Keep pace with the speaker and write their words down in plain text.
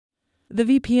The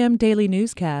VPM Daily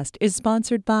Newscast is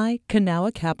sponsored by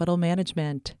Kanawha Capital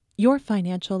Management. Your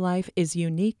financial life is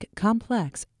unique,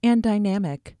 complex, and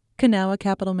dynamic. Kanawha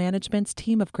Capital Management's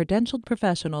team of credentialed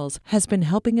professionals has been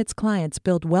helping its clients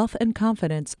build wealth and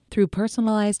confidence through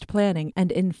personalized planning and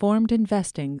informed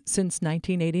investing since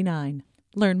 1989.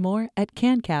 Learn more at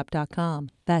cancap.com.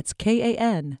 That's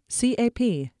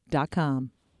KANCAP.com.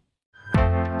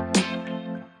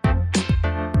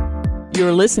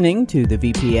 You're listening to the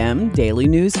VPM Daily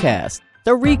Newscast,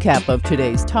 the recap of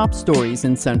today's top stories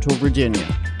in Central Virginia.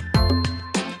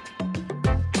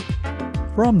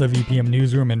 From the VPM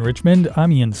Newsroom in Richmond,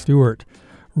 I'm Ian Stewart.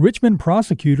 Richmond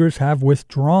prosecutors have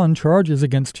withdrawn charges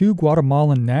against two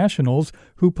Guatemalan nationals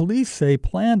who police say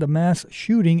planned a mass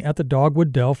shooting at the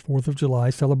Dogwood Dell 4th of July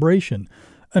celebration.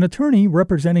 An attorney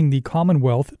representing the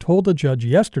Commonwealth told a judge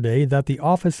yesterday that the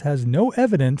office has no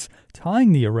evidence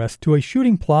tying the arrest to a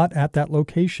shooting plot at that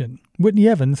location. Whitney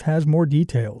Evans has more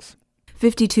details.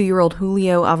 52-year-old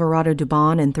Julio Alvarado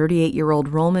Dubon and 38-year-old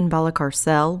Roman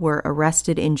Balacarcel were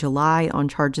arrested in July on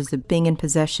charges of being in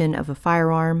possession of a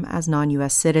firearm as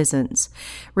non-U.S. citizens.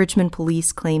 Richmond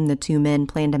police claim the two men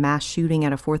planned a mass shooting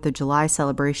at a 4th of July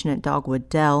celebration at Dogwood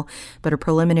Dell, but a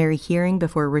preliminary hearing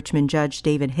before Richmond Judge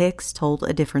David Hicks told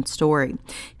a different story.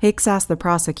 Hicks asked the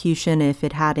prosecution if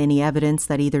it had any evidence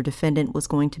that either defendant was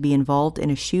going to be involved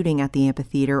in a shooting at the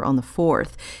amphitheater on the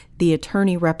 4th. The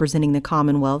attorney representing the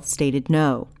Commonwealth stated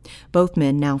no. Both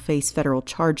men now face federal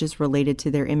charges related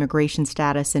to their immigration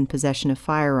status and possession of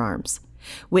firearms.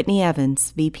 Whitney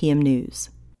Evans, VPM News.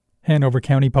 Hanover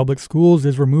County Public Schools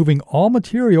is removing all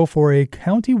material for a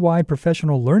county-wide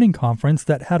professional learning conference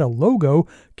that had a logo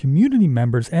community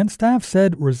members and staff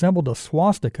said resembled a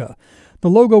swastika. The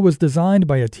logo was designed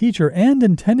by a teacher and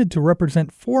intended to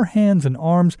represent four hands and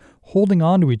arms holding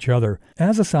onto each other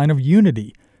as a sign of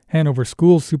unity. Hanover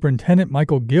Schools Superintendent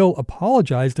Michael Gill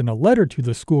apologized in a letter to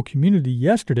the school community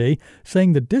yesterday,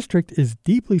 saying the district is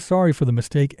deeply sorry for the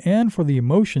mistake and for the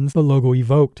emotions the logo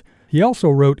evoked. He also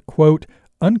wrote, quote,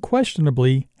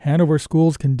 "Unquestionably, Hanover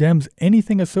Schools condemns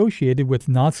anything associated with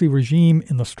Nazi regime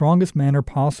in the strongest manner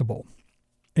possible."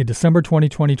 A December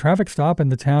 2020 traffic stop in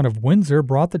the town of Windsor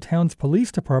brought the town's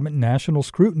police department national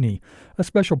scrutiny. A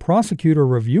special prosecutor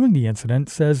reviewing the incident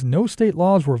says no state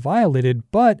laws were violated,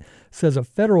 but says a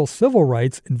federal civil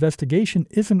rights investigation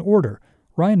is in order.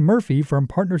 Ryan Murphy from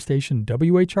partner station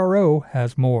WHRO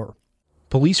has more.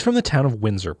 Police from the town of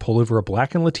Windsor pulled over a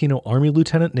black and Latino Army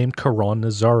lieutenant named Caron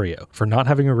Nazario for not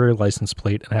having a rear license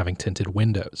plate and having tinted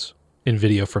windows. In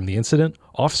video from the incident,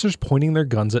 officers pointing their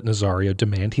guns at Nazario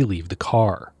demand he leave the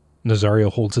car.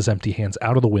 Nazario holds his empty hands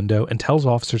out of the window and tells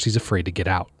officers he's afraid to get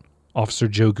out. Officer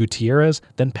Joe Gutierrez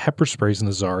then pepper sprays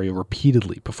Nazario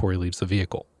repeatedly before he leaves the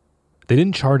vehicle. They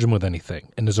didn't charge him with anything,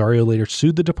 and Nazario later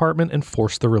sued the department and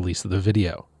forced the release of the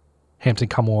video. Hampton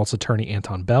Commonwealth's attorney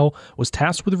Anton Bell was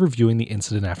tasked with reviewing the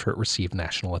incident after it received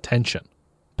national attention.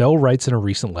 Bell writes in a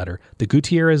recent letter that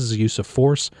Gutierrez's use of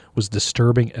force was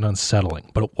disturbing and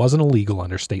unsettling, but it wasn't illegal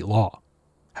under state law.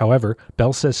 However,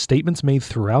 Bell says statements made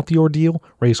throughout the ordeal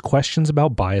raise questions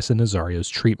about bias in Nazario's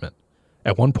treatment.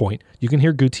 At one point, you can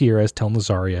hear Gutierrez tell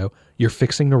Nazario, "You're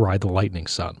fixing to ride the lightning,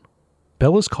 son."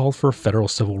 Bell has called for a federal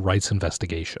civil rights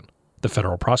investigation. The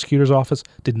federal prosecutor's office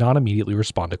did not immediately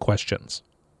respond to questions.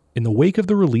 In the wake of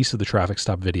the release of the traffic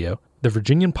stop video, the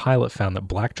Virginian pilot found that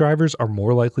black drivers are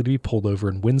more likely to be pulled over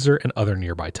in Windsor and other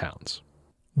nearby towns.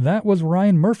 That was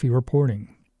Ryan Murphy reporting.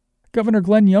 Governor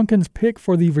Glenn Youngkin's pick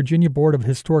for the Virginia Board of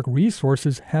Historic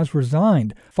Resources has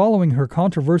resigned following her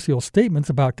controversial statements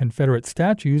about Confederate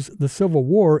statues, the Civil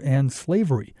War, and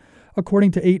slavery.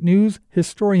 According to 8 News,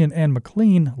 historian Ann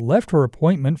McLean left her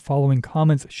appointment following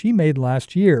comments she made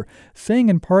last year, saying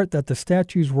in part that the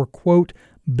statues were, quote,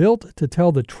 built to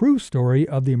tell the true story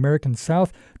of the American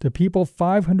South to people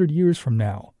 500 years from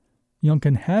now.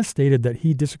 Youngkin has stated that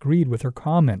he disagreed with her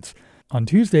comments. On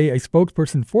Tuesday, a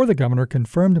spokesperson for the governor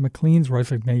confirmed McLean's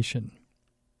resignation.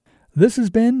 This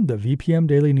has been the VPM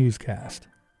Daily Newscast.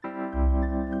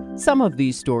 Some of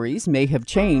these stories may have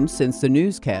changed since the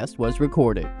newscast was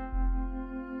recorded.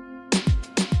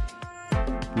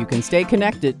 You can stay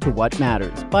connected to what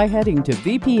matters by heading to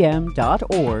vpm.org/news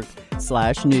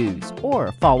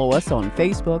or follow us on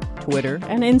Facebook, Twitter,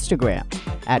 and Instagram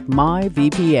at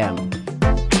MyVPM.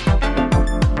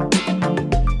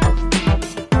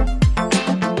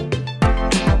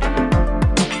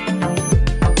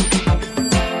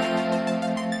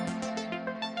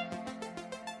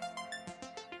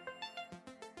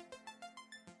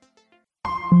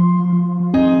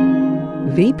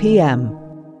 VPM.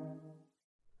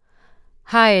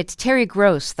 Hi, it's Terry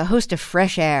Gross, the host of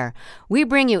Fresh Air. We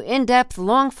bring you in-depth,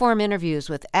 long-form interviews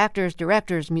with actors,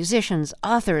 directors, musicians,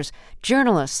 authors,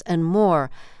 journalists, and more.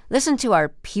 Listen to our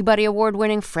Peabody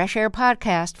Award-winning Fresh Air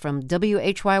podcast from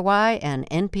WHYY and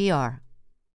NPR.